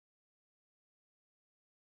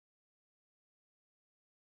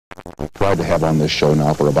I've tried to have on this show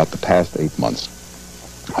now for about the past 8 months.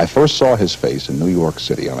 I first saw his face in New York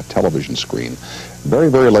City on a television screen very,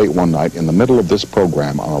 very late one night in the middle of this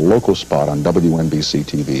program on a local spot on WNBC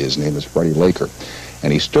TV. His name is Freddie Laker.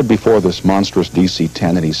 And he stood before this monstrous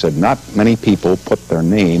DC-10 and he said, not many people put their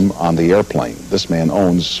name on the airplane. This man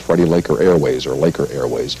owns Freddie Laker Airways, or Laker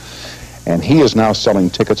Airways. And he is now selling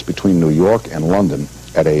tickets between New York and London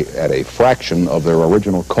at a fraction of their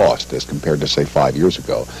original cost as compared to, say, 5 years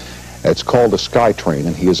ago. It's called the Skytrain,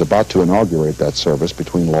 and he is about to inaugurate that service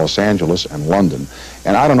between Los Angeles and London.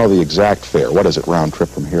 And I don't know the exact fare. What is it round trip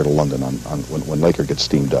from here to London when Laker gets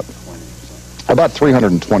steamed up? About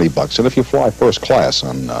 $320. And if you fly first class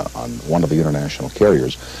on one of the international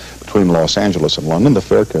carriers between Los Angeles and London, the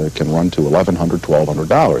fare can run to $1,100,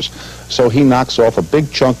 $1,200. So he knocks off a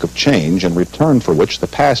big chunk of change, in return for which the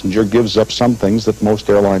passenger gives up some things that most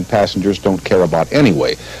airline passengers don't care about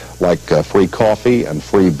anyway, like free coffee and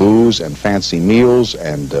free booze and fancy meals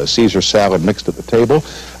and Caesar salad mixed at the table.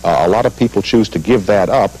 A lot of people choose to give that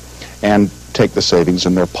up and take the savings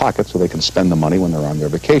in their pocket so they can spend the money when they're on their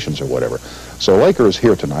vacations or whatever. So Laker is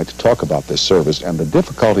here tonight to talk about this service and the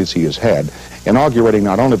difficulties he has had inaugurating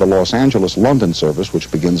not only the Los Angeles-London service,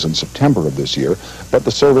 which begins in September of this year, but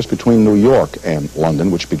the service between New York and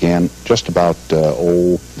London, which began just about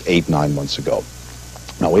 8, 9 months ago.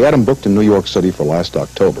 Now, we had him booked in New York City for last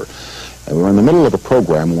October. And we were in the middle of a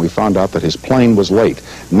program when we found out that his plane was late.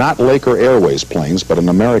 Not Laker Airways planes, but an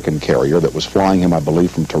American carrier that was flying him, I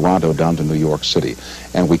believe, from Toronto down to New York City.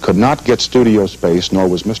 And we could not get studio space, nor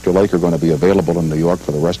was Mr. Laker going to be available in New York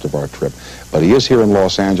for the rest of our trip. But he is here in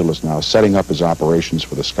Los Angeles now, setting up his operations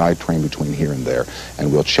for the Skytrain between here and there.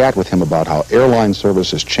 And we'll chat with him about how airline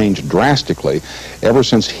service has changed drastically ever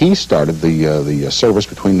since he started the service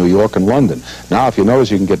between New York and London. Now, if you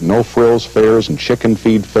notice, you can get no-frills fares and chicken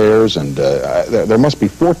feed fares, and there must be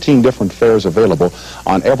 14 different fares available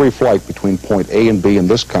on every flight between point A and B in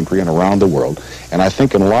this country and around the world. And I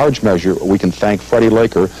think in large measure we can thank Freddie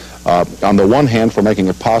Laker on the one hand for making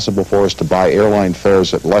it possible for us to buy airline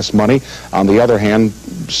fares at less money, on the other hand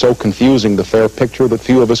so confusing the fare picture that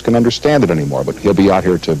few of us can understand it anymore. But he'll be out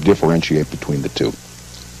here to differentiate between the two.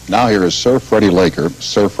 Now here is Sir Freddie Laker,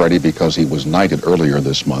 Sir Freddie because he was knighted earlier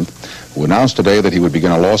this month, who announced today that he would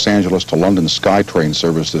begin a Los Angeles to London Skytrain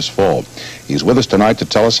service this fall. He's with us tonight to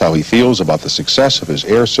tell us how he feels about the success of his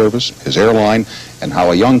air service, his airline, and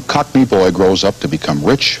how a young Cockney boy grows up to become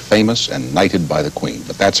rich, famous, and knighted by the Queen.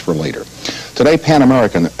 But that's for later. Today, Pan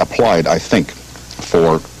American applied, I think,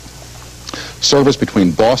 for service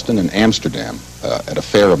between Boston and Amsterdam at a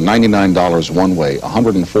fare of $99 one way,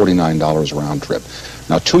 $149 round trip.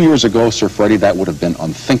 Now, 2 years ago, Sir Freddie, that would have been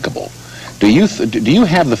unthinkable. Do you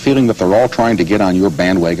have the feeling that they're all trying to get on your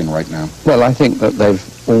bandwagon right now? Well, I think that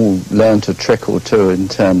they've all learned a trick or two in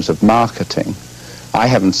terms of marketing. I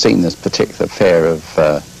haven't seen this particular fare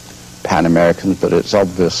of Pan American, but it's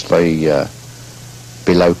obviously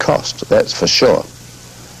below cost, that's for sure.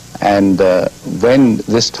 And when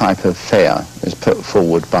this type of fare is put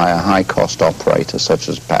forward by a high-cost operator such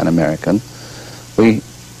as Pan American, we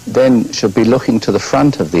then should be looking to the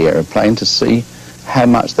front of the aeroplane to see how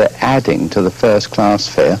much they're adding to the first-class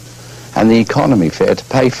fare and the economy fare to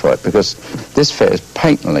pay for it, because this fare is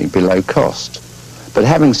patently below cost. But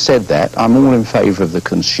having said that, I'm all in favour of the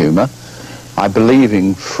consumer. I believe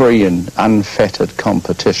in free and unfettered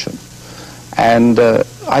competition. And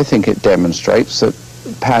I think it demonstrates that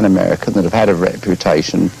Pan American, that have had a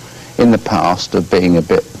reputation in the past of being a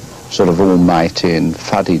bit sort of almighty and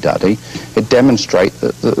fuddy-duddy, it demonstrates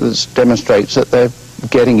that they're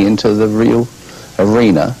getting into the real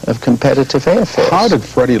arena of competitive airfares. How did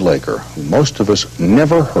Freddie Laker, who most of us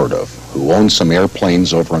never heard of, who owned some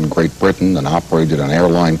airplanes over in Great Britain and operated an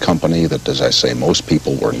airline company that, as I say, most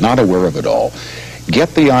people were not aware of at all,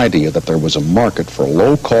 get the idea that there was a market for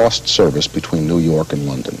low-cost service between New York and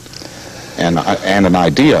London? And an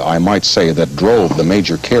idea, I might say, that drove the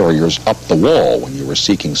major carriers up the wall when you were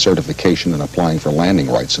seeking certification and applying for landing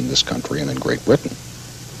rights in this country and in Great Britain.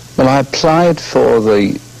 Well, I applied for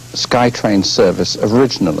the Skytrain service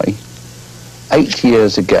originally 8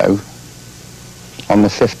 years ago on the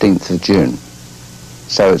 15th of June.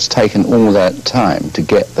 So it's taken all that time to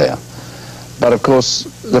get there. But of course,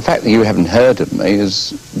 the fact that you haven't heard of me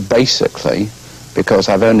is basically because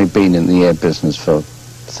I've only been in the air business for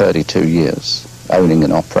 32 years, owning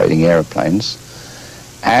and operating airplanes,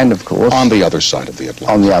 and of course on the other side of the Atlantic.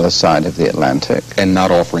 On the other side of the Atlantic, and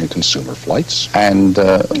not offering consumer flights. And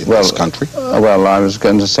in this country. Well, I was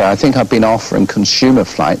going to say I think I've been offering consumer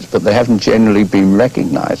flights, but they haven't generally been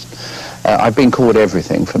recognised. I've been called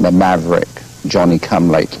everything from a maverick, Johnny Come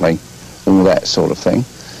Lately, all that sort of thing.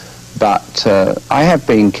 But I have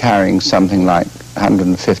been carrying something like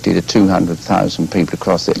 150 to 200,000 people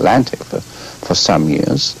across the Atlantic for some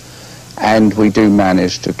years, and we do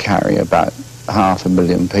manage to carry about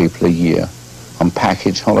 500,000 people a year on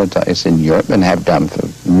package holidays in Europe, and have done for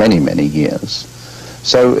many, many years.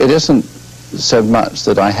 So it isn't so much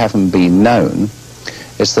that I haven't been known,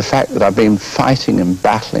 it's the fact that I've been fighting and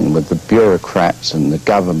battling with the bureaucrats and the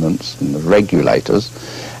governments and the regulators,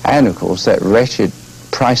 and of course that wretched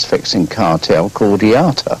price-fixing cartel called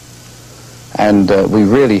IATA. And we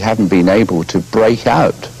really haven't been able to break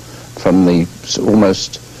out from the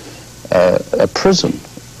almost a prison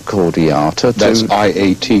called IATA. That's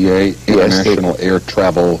IATA, International Air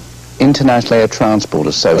Travel... International Air Transport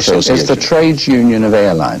Association. It's the trade union of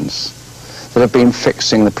airlines that have been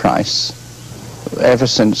fixing the price ever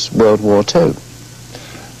since World War II.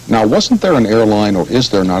 Now, wasn't there an airline, or is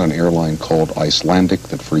there not an airline called Icelandic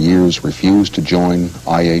that for years refused to join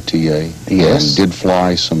IATA? Yes. And did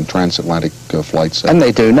fly some transatlantic flights? And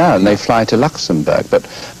they do now, and they fly to Luxembourg. But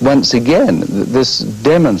once again, this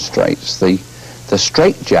demonstrates the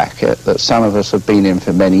straitjacket that some of us have been in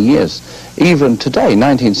for many years. Even today,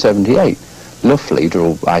 1978, Lufthansa,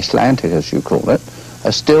 or Icelandic as you call it,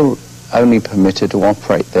 are still only permitted to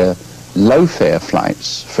operate their low-fare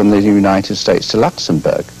flights from the United States to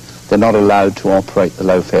Luxembourg. They're not allowed to operate the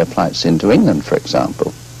low-fare flights into England, for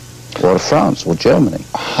example, or to France or Germany.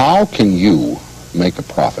 How can you make a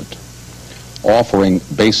profit offering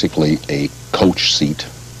basically a coach seat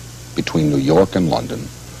between New York and London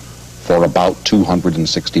for about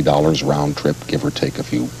 $260 round trip, give or take a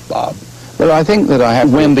few bob? Well, I think that I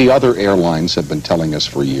have... When the other airlines have been telling us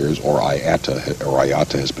for years, or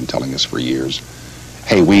IATA has been telling us for years,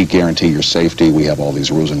 hey, we guarantee your safety, we have all these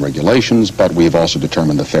rules and regulations, but we've also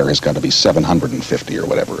determined the fare has got to be $750 or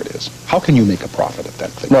whatever it is. How can you make a profit at that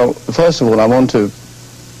thing? Well, first of all, I want to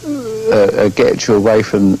get you away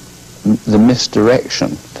from the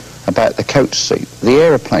misdirection about the coach seat. The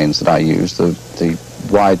aeroplanes that I use, the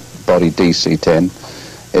wide-body DC-10,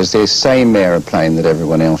 is the same aeroplane that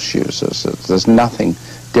everyone else uses. There's nothing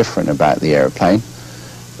different about the aeroplane.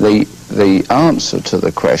 The answer to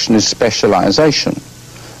the question is specialization.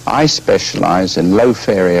 I specialize in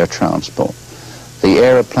low-fare air transport. The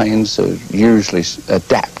airplanes are usually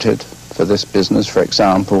adapted for this business. For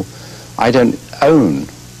example, I don't own,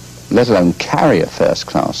 let alone carry a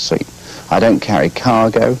first-class seat. I don't carry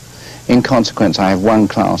cargo. In consequence, I have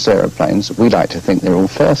one-class airplanes. We like to think they're all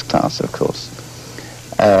first-class, of course.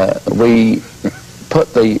 We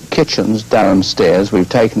put the kitchens downstairs. We've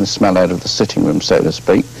taken the smell out of the sitting room, so to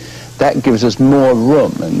speak. That gives us more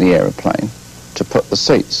room in the aeroplane to put the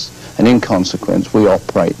seats. And in consequence, we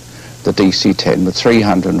operate the DC-10 with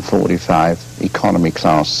 345 economy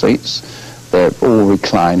class seats. They're all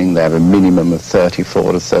reclining. They have a minimum of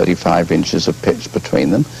 34 to 35 inches of pitch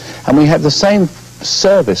between them. And we have the same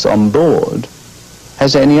service on board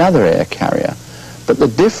as any other air carrier. But the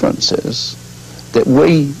difference is that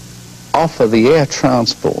we offer the air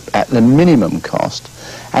transport at the minimum cost,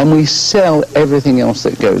 and we sell everything else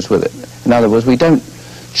that goes with it. In other words, we don't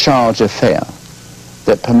charge a fare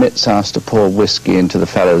that permits us to pour whiskey into the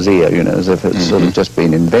fellow's ear, you know, as if it's sort of just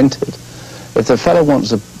been invented. If the fellow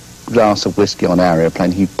wants a glass of whiskey on our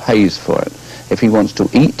airplane, he pays for it. If he wants to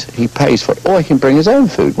eat, he pays for it. Or he can bring his own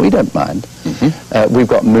food. We don't mind. We've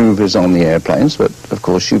got movies on the airplanes, but of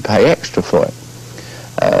course you pay extra for it.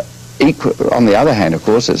 On the other hand, of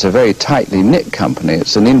course, it's a very tightly knit company.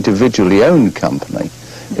 It's an individually owned company.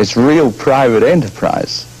 It's real private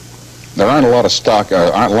enterprise. There aren't a lot of stock,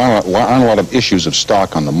 aren't a lot of issues of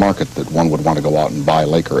stock on the market that one would want to go out and buy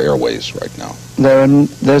Laker Airways right now.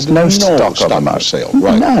 There's no stock on the market. For sale,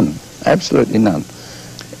 right? None, absolutely none.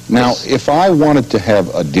 Now, if I wanted to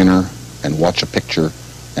have a dinner and watch a picture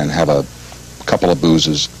and have a couple of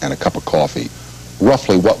boozes and a cup of coffee,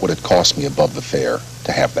 roughly what would it cost me above the fare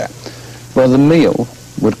to have that? Well, the meal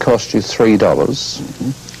would cost you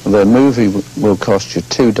 $3. The movie will cost you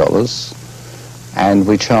 $2. And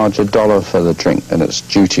we charge $1 for the drink, and it's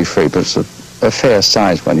duty-free, but it's a fair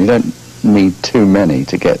size one. You don't need too many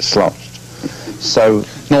to get sloshed. So...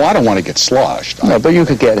 No, I don't want to get sloshed. No, but you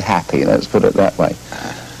could get happy, let's put it that way.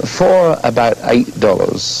 For about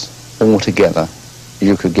 $8 altogether,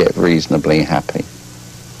 you could get reasonably happy.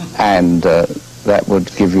 And that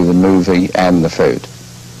would give you the movie and the food.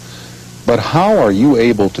 But how are you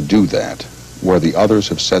able to do that where the others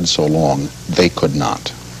have said so long they could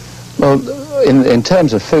not? Well, in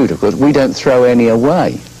terms of food, of course, we don't throw any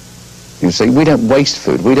away. You see, we don't waste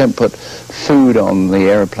food. We don't put food on the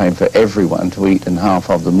aeroplane for everyone to eat and half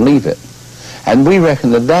of them leave it. And we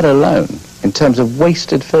reckon that alone, in terms of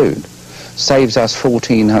wasted food, saves us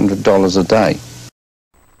 $1,400 a day.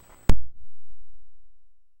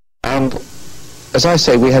 And as I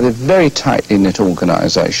say, we have a very tightly knit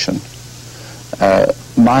organisation.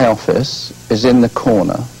 My office is in the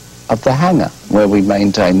corner of the hangar where we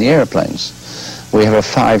maintain the aeroplanes. We have a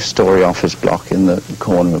 5-storey office block in the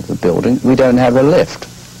corner of the building. We don't have a lift.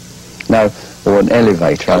 No, or an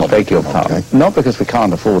elevator, I beg your pardon. Okay. Not because we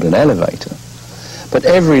can't afford an elevator, but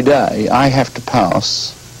every day I have to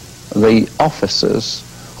pass the offices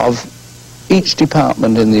of each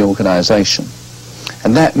department in the organisation.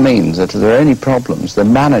 And that means that if there are any problems, the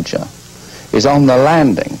manager is on the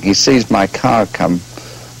landing. He sees my car come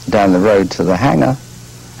down the road to the hangar,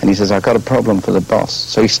 and he says, I've got a problem for the boss.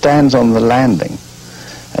 So he stands on the landing,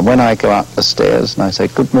 and when I go up the stairs and I say,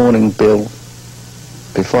 good morning, Bill,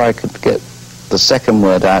 before I could get the second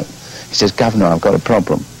word out, he says, Governor, I've got a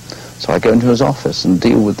problem. So I go into his office and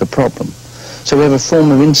deal with the problem. So we have a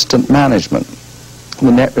form of instant management.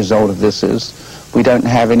 The net result of this is we don't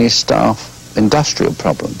have any staff industrial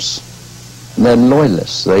problems. And they're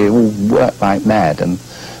loyalists. They all work like mad, and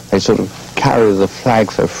they sort of carry the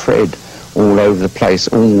flag for Fred all over the place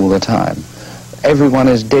all the time. Everyone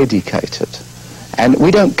is dedicated. And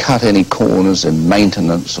we don't cut any corners in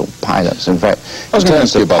maintenance or pilots. In fact, I was going to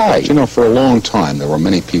ask you about that. You know, for a long time, there were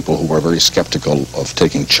many people who were very skeptical of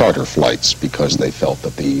taking charter flights because they felt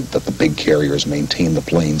that the big carriers maintained the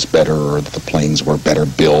planes better, or that the planes were better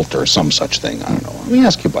built, or some such thing. I don't know. Let me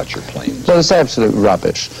ask you about your planes. Well, it's absolute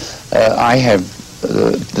rubbish. I have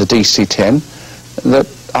the DC-10 that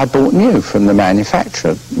I bought new from the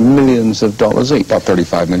manufacturer, millions of dollars each. About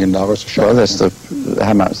 $35 million a shot. Well, that's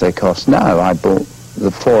how much they cost now. I bought the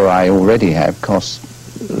 4 I already have cost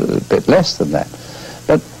a bit less than that.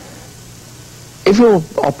 But if you're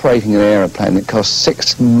operating an aeroplane that costs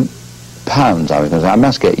 £6, I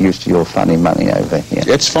must get used to your funny money over here.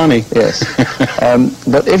 It's funny. Yes.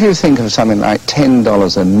 But if you think of something like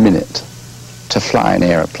 $10 a minute to fly an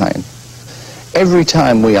aeroplane, every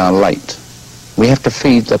time we are late, we have to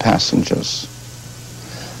feed the passengers.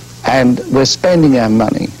 And we're spending our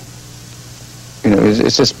money. You know,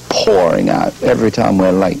 it's just pouring out every time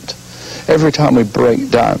we're late. Every time we break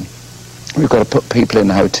down, we've got to put people in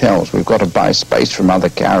hotels. We've got to buy space from other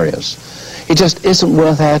carriers. It just isn't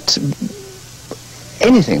worth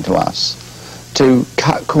anything to us to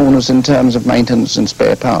cut corners in terms of maintenance and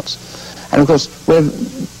spare parts. And of course, we're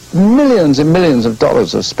millions and millions of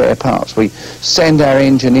dollars of spare parts. We send our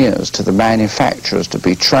engineers to the manufacturers to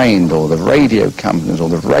be trained, or the radio companies, or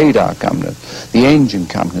the radar companies, the engine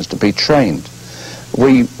companies to be trained.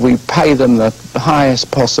 We pay them the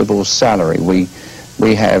highest possible salary.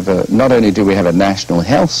 We have, not only do we have a national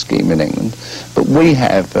health scheme in England, but we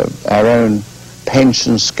have our own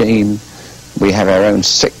pension scheme. We have our own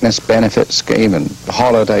sickness benefit scheme and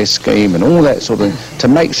holiday scheme and all that sort of thing to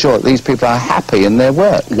make sure that these people are happy in their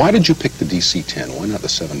work. Why did you pick the DC-10? Why not the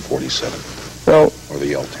 747? Well, or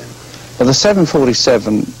the L-10? Well, the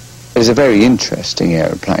 747 is a very interesting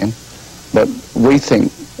aeroplane, but we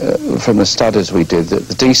think from the studies we did that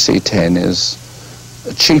the DC-10 is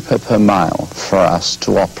cheaper per mile for us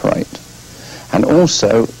to operate. And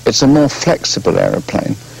also, it's a more flexible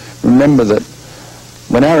aeroplane. Remember that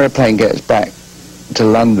when our airplane gets back to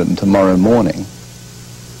London tomorrow morning,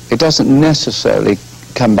 it doesn't necessarily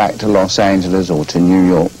come back to Los Angeles or to New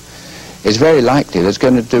York. It's very likely that it's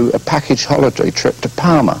going to do a package holiday trip to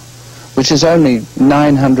Palma, which is only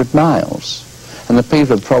 900 miles. And the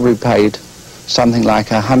people have probably paid something like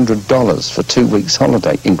 $100 for 2 weeks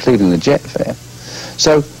holiday, including the jet fare.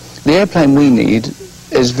 So the airplane we need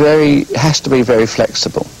has to be very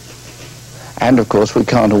flexible. And of course, we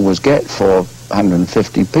can't always get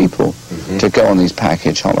 450 people to go on these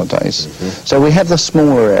package holidays. So we have the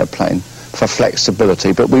smaller airplane for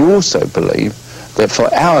flexibility, but we also believe that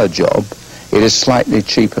for our job, it is slightly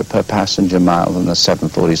cheaper per passenger mile than the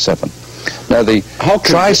 747. Now, the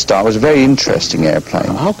TriStar was a very interesting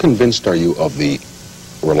airplane. How convinced are you of the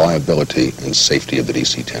reliability and safety of the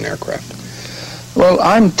DC-10 aircraft? Well,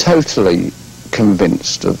 I'm totally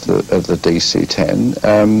convinced of the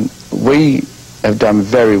DC-10. We have done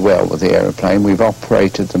very well with the aeroplane. We've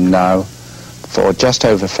operated them now for just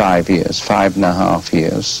over 5 years, 5.5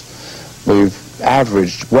 years. We've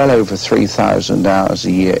averaged well over 3,000 hours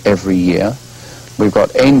a year every year. We've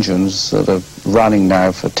got engines that are running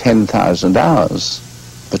now for 10,000 hours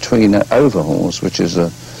between overhauls, which is a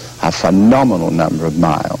phenomenal number of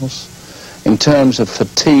miles. In terms of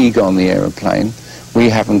fatigue on the aeroplane, we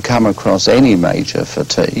haven't come across any major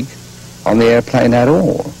fatigue on the airplane at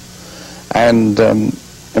all. And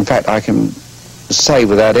in fact, I can say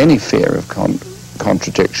without any fear of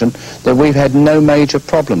contradiction, that we've had no major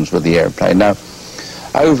problems with the airplane. Now,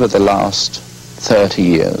 over the last 30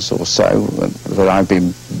 years or so that I've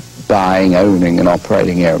been buying, owning and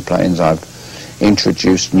operating airplanes, I've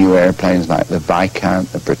introduced new airplanes like the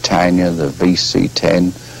Viscount, the Britannia, the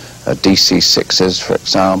VC-10, DC-6s, for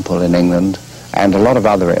example, in England, and a lot of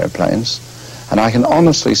other airplanes. And I can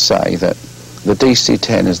honestly say that the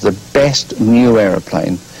DC-10 is the best new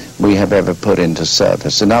airplane we have ever put into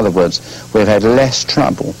service. In other words, we've had less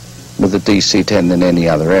trouble with the DC-10 than any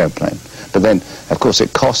other airplane. But then, of course,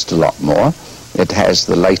 it costs a lot more. It has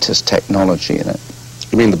the latest technology in it.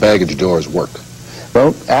 You mean the baggage doors work?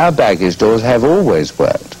 Well, our baggage doors have always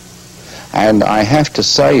worked. And I have to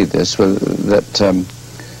say this, that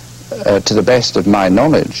to the best of my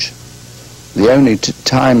knowledge, the only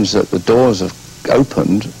times that the doors have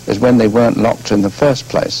opened is when they weren't locked in the first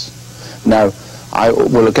place. Now, I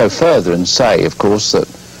will go further and say, of course, that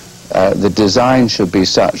the design should be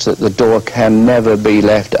such that the door can never be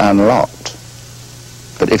left unlocked.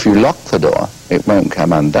 But if you lock the door, it won't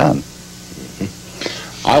come undone.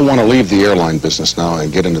 I want to leave the airline business now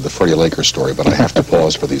and get into the Freddie Laker story, but I have to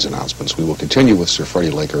pause for these announcements. We will continue with Sir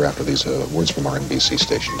Freddie Laker after these words from our NBC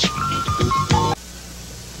stations.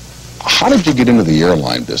 How did you get into the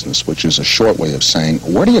airline business, which is a short way of saying,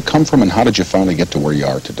 where do you come from and how did you finally get to where you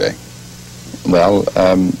are today? Well,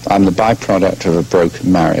 I'm the byproduct of a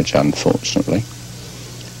broken marriage, unfortunately.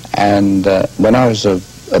 And when I was a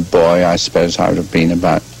boy, I suppose I would have been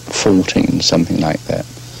about 14, something like that.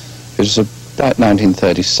 It was about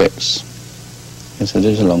 1936. Yes, it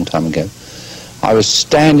is a long time ago. I was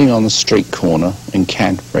standing on the street corner in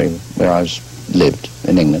Canterbury, where I lived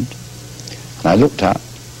in England, and I looked up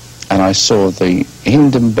and I saw the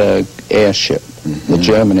Hindenburg airship, the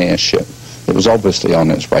German airship, that was obviously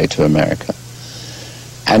on its way to America.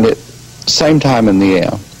 And at the same time in the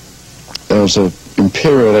air, there was an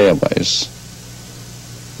Imperial Airways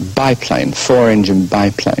biplane, 4-engine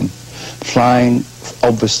biplane, flying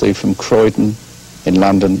obviously from Croydon in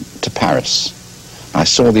London to Paris. I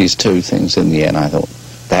saw these two things in the air and I thought,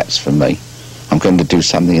 that's for me. I'm going to do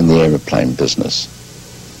something in the aeroplane business.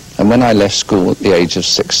 And when I left school at the age of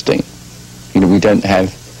 16, you know, we didn't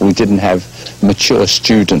have mature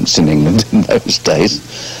students in England in those days.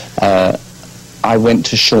 I went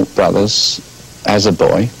to Short Brothers as a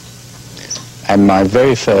boy, and my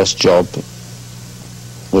very first job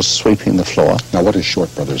was sweeping the floor. Now, what is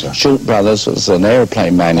Short Brothers? Short Brothers was an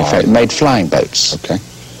aeroplane manufacturer, made flying boats. Okay.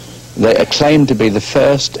 They are claimed to be the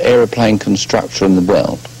first aeroplane constructor in the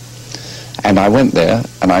world. And I went there,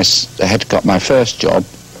 and I had got my first job.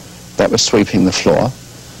 That was sweeping the floor.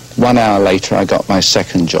 1 hour later, I got my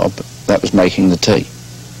second job. That was making the tea.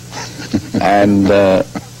 And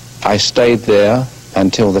I stayed there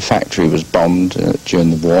until the factory was bombed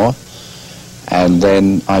during the war. And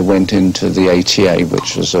then I went into the ATA,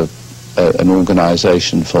 which was an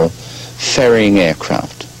organisation for ferrying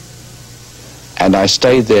aircraft. And I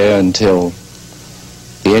stayed there until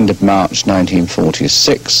the end of March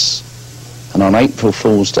 1946. And on April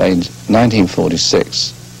Fool's Day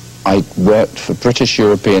 1946, I worked for British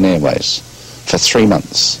European Airways for 3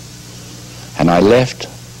 months. And I left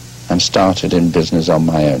and started in business on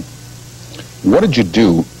my own. What did you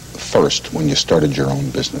do first when you started your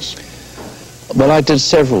own business? Well, I did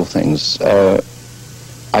several things.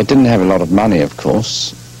 I didn't have a lot of money, of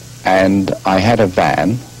course, and I had a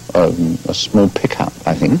van, a small pickup,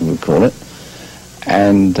 I think we would call it,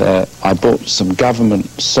 and I bought some government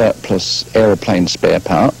surplus aeroplane spare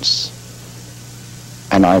parts,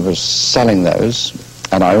 and I was selling those,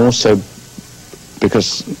 and I also,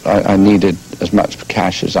 because I needed as much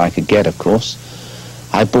cash as I could get, of course,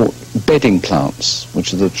 I bought bedding plants,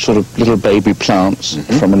 which are the sort of little baby plants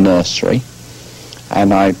from a nursery,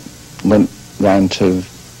 and I went round to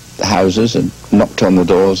the houses and knocked on the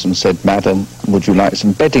doors and said, "Madam, would you like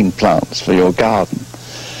some bedding plants for your garden?"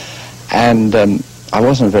 And I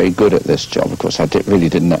wasn't very good at this job, of course. I really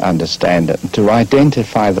didn't understand it. And to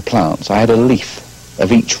identify the plants, I had a leaf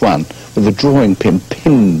of each one with a drawing pin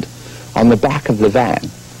pinned on the back of the van.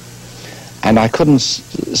 And I couldn't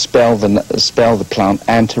spell the plant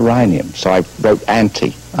antirrhinium, so I wrote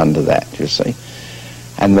anti under that, you see.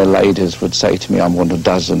 And the ladies would say to me, "I want a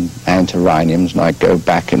dozen antirrhiniums," and I'd go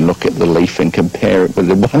back and look at the leaf and compare it with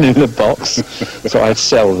the one in the box. So I'd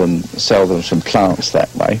sell them some plants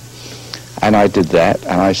that way. And I did that,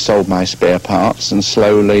 and I sold my spare parts, and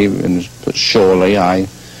slowly but surely I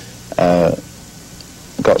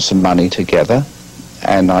got some money together,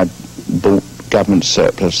 and I bought government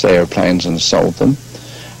surplus airplanes and sold them.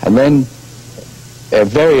 And then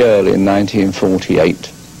very early in 1948,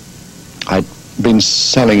 I been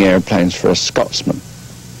selling airplanes for a Scotsman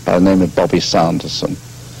by the name of Bobby Sanderson.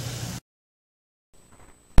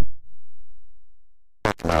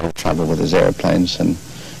 A lot of trouble with his airplanes, and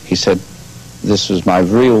he said, this was my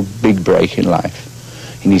real big break in life.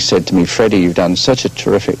 And he said to me, Freddie, you've done such a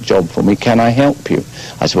terrific job for me, can I help you?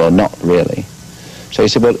 I said, well, not really. So he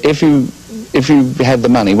said, well, if you had the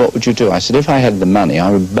money, what would you do? I said, if I had the money,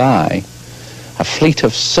 I would buy a fleet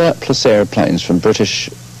of surplus airplanes from British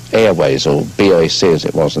Airways, or BAC as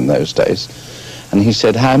it was in those days. And he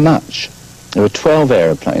said, how much? There were 12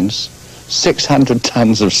 airplanes, 600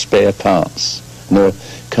 tons of spare parts, and they were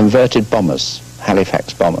converted bombers,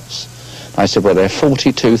 Halifax bombers. I said, well, they're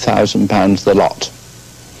 £42,000 the lot.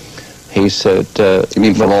 He said... you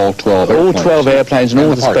mean for all 12 airplanes? All 12 airplanes and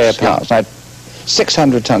all the spare parts. Yeah. I had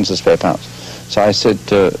 600 tons of spare parts. So I said,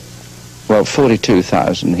 well,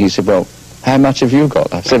 42,000. He said, well, how much have you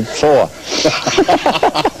got? I said, 4.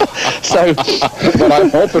 So, but I'm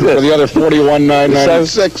hoping for the other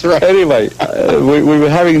 41,996, right? Anyway, we were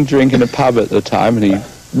having a drink in a pub at the time, and he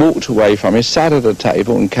walked away from me, sat at a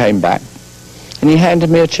table and came back, and he handed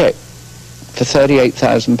me a cheque for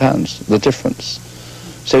 £38,000, the difference.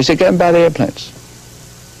 So he said, go and buy the airplanes.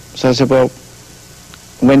 So I said, well,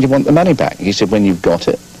 when do you want the money back? He said, when you've got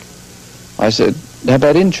it. I said, how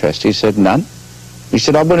about interest? He said, none. He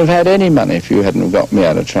said, I wouldn't have had any money if you hadn't got me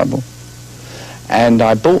out of trouble. And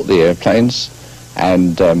I bought the airplanes,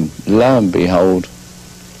 and lo and behold,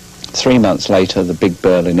 3 months later, the big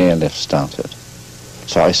Berlin airlift started.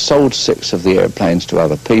 So I sold 6 of the airplanes to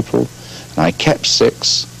other people, and I kept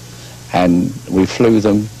 6, and we flew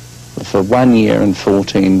them for 1 year and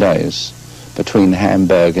 14 days between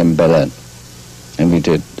Hamburg and Berlin. And we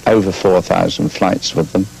did over 4,000 flights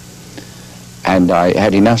with them. And I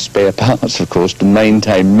had enough spare parts, of course, to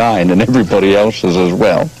maintain mine and everybody else's as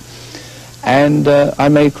well. And I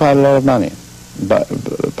made quite a lot of money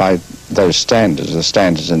by those standards, the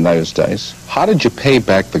standards in those days. How did you pay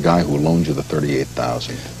back the guy who loaned you the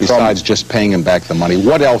 $38,000? Besides just paying him back the money,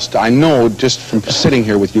 what else? I know just from sitting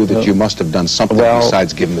here with you that you must have done something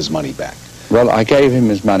besides give him his money back. Well, I gave him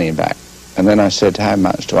his money back. And then I said, how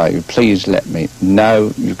much do I owe you? Please let me.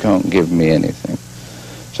 No, you can't give me anything.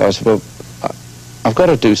 So I said, well, I've got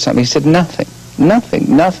to do something. He said, nothing,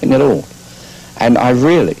 nothing at all. And I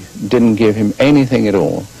really didn't give him anything at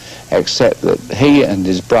all, except that he and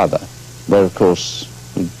his brother were, of course,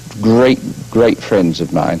 great friends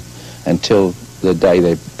of mine until the day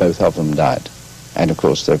they both of them died. And, of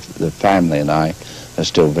course, the family and I are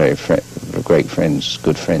still very great friends,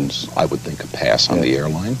 good friends. I would think a pass on the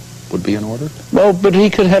airline would be in order. Well, but he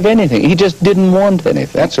could have anything. He just didn't want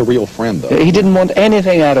anything. That's a real friend, though. He didn't want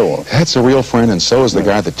anything at all. That's a real friend, and so is the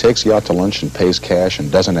guy that takes you out to lunch and pays cash and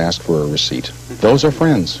doesn't ask for a receipt. Those are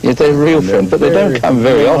friends. Yeah, they're real friends, but they don't come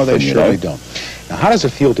very often. No, they surely don't. Now, how does it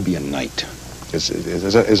feel to be a knight? Is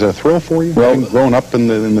it a thrill for you, having grown up in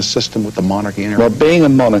the system with the monarchy and everything? Well, being a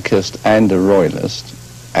monarchist and a royalist,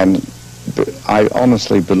 and I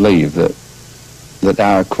honestly believe that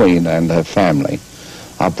our Queen and her family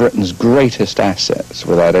are Britain's greatest assets,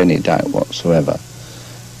 without any doubt whatsoever.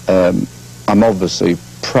 I'm obviously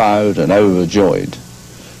proud and overjoyed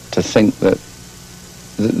to think that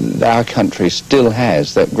our country still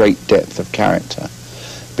has that great depth of character,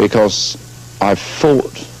 because I've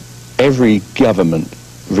fought every government,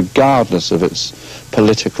 regardless of its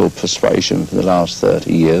political persuasion, for the last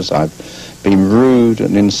 30 years. I've been rude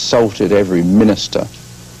and insulted every minister,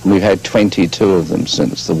 and we've had 22 of them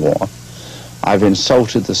since the war. I've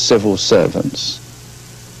insulted the civil servants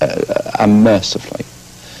unmercifully.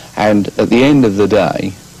 And at the end of the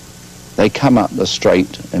day, they come up the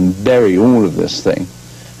straight and bury all of this thing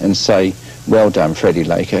and say, well done, Freddie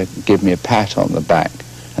Laker, give me a pat on the back,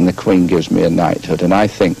 and the Queen gives me a knighthood. And I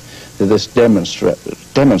think that this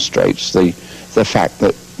demonstrates the fact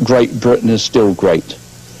that Great Britain is still great,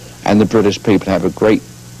 and the British people have a great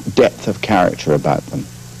depth of character about them.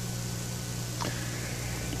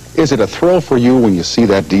 Is it a thrill for you when you see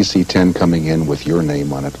that DC-10 coming in with your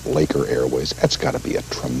name on it, Laker Airways? That's got to be a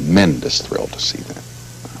tremendous thrill to see that.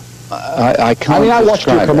 I can't. I mean, I watched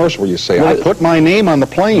your commercial where you say, I put my name on the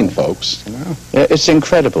plane, folks. You know? It's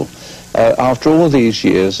incredible. After all these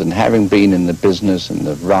years, and having been in the business and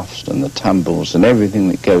the roughs and the tumbles and everything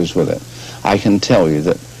that goes with it, I can tell you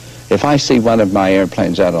that if I see one of my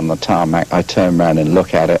airplanes out on the tarmac, I turn around and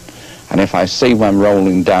look at it. And if I see one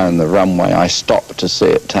rolling down the runway, I stop to see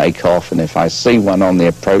it take off. And if I see one on the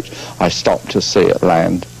approach, I stop to see it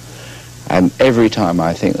land. And every time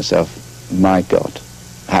I think to myself, my God,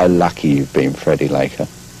 how lucky you've been, Freddie Laker.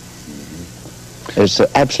 It's an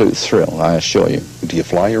absolute thrill, I assure you. Do you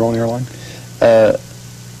fly your own airline?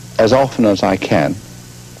 as often as I can.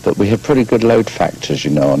 But we have pretty good load factors, you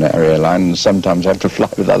know, on our airline, and sometimes have to fly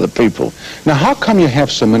with other people. Now, how come you have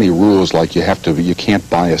so many rules, like you can't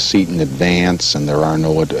buy a seat in advance, and there are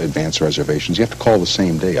no advance reservations? You have to call the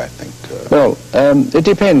same day, I think. Well, it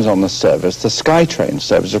depends on the service. The Skytrain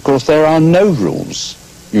service, of course, there are no rules.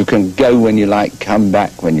 You can go when you like, come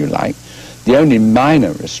back when you like. The only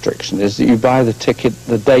minor restriction is that you buy the ticket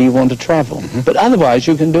the day you want to travel. Mm-hmm. But otherwise,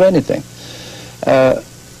 you can do anything.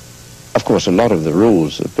 Of course, a lot of the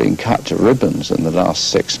rules have been cut to ribbons in the last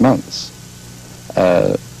 6 months.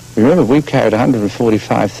 Remember, we've carried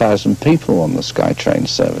 145,000 people on the Skytrain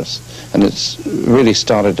service, and it's really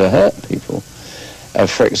started to hurt people.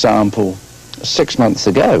 For example, 6 months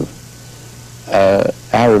ago,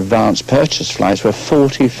 our advance purchase flights were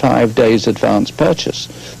 45 days advance purchase.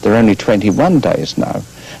 They're only 21 days now,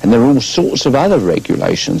 and there are all sorts of other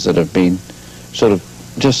regulations that have been sort of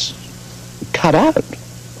just cut out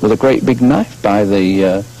with a great big knife by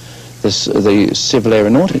the Civil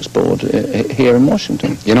Aeronautics Board here in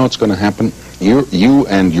Washington. You know what's going to happen? You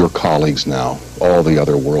and your colleagues now, all the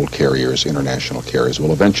other world carriers, international carriers,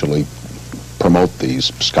 will eventually promote these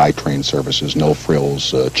Skytrain services, no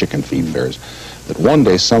frills, chicken feed fares. That one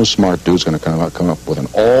day some smart dude's going to come up with an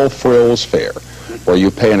all frills fare, where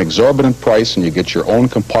you pay an exorbitant price and you get your own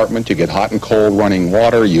compartment, you get hot and cold running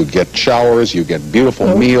water, you get showers, you get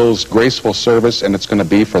beautiful meals, graceful service, and it's going to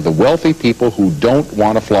be for the wealthy people who don't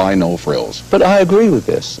want to fly no frills. But I agree with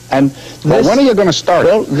this. And well, when are you going to start?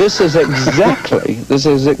 Well, this is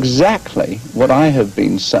exactly what I have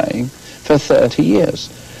been saying for 30 years.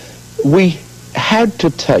 We had to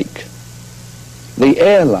take the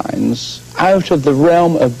airlines out of the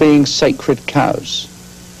realm of being sacred cows.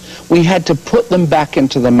 We had to put them back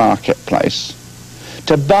into the marketplace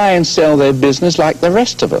to buy and sell their business like the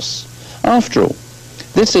rest of us. After all,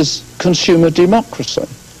 this is consumer democracy.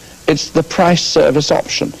 It's the price service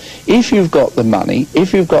option. If you've got the money,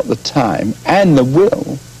 if you've got the time and the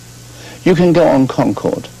will, you can go on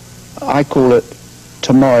Concorde. I call it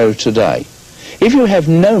tomorrow today. If you have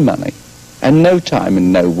no money and no time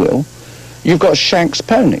and no will, you've got Shank's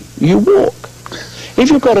pony. You walk. If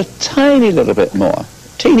you've got a tiny little bit more,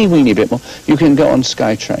 teeny weeny bit more, you can go on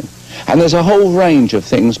Skytrain. And there's a whole range of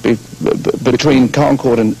things between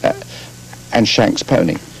Concorde and Shank's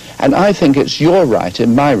pony. And I think it's your right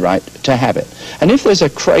and my right to have it. And if there's a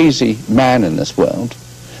crazy man in this world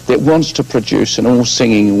that wants to produce an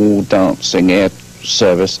all-singing, all-dancing air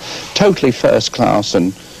service, totally first class,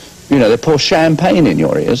 and, you know, they pour champagne in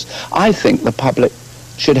your ears, I think the public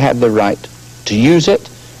should have the right to use it.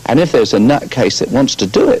 And if there's a nutcase that wants to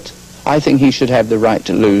do it, I think he should have the right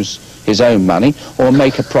to lose his own money or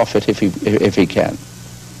make a profit if he can.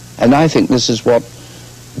 And I think this is what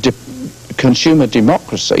consumer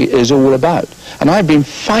democracy is all about. And I've been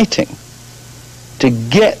fighting to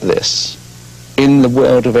get this in the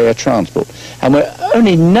world of air transport. And we're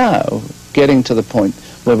only now getting to the point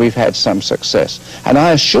where we've had some success. And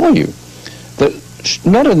I assure you that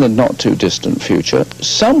not in the not too distant future,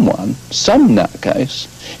 some nutcase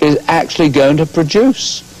is actually going to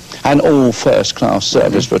produce an all first class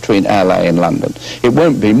service between LA and London. It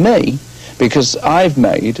won't be me, because I've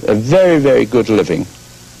made a very, very good living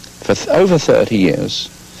for over 30 years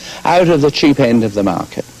out of the cheap end of the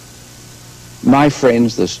market. My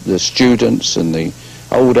friends, the students and the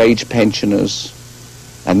old age pensioners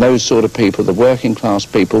and those sort of people, the working class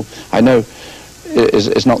people, I know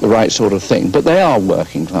is not the right sort of thing, but they are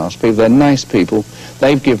working class people, they're nice people,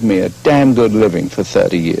 they've given me a damn good living for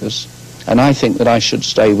 30 years, and I think that I should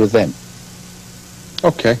stay with them.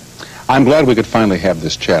 Okay. I'm glad we could finally have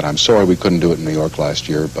this chat. I'm sorry we couldn't do it in New York last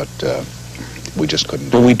year, but we just couldn't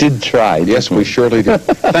do it. But we did try, yes, we surely did.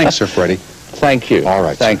 Thanks, Sir Freddie. Thank you. All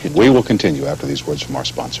right. Thank you. We will continue after these words from our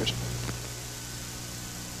sponsors.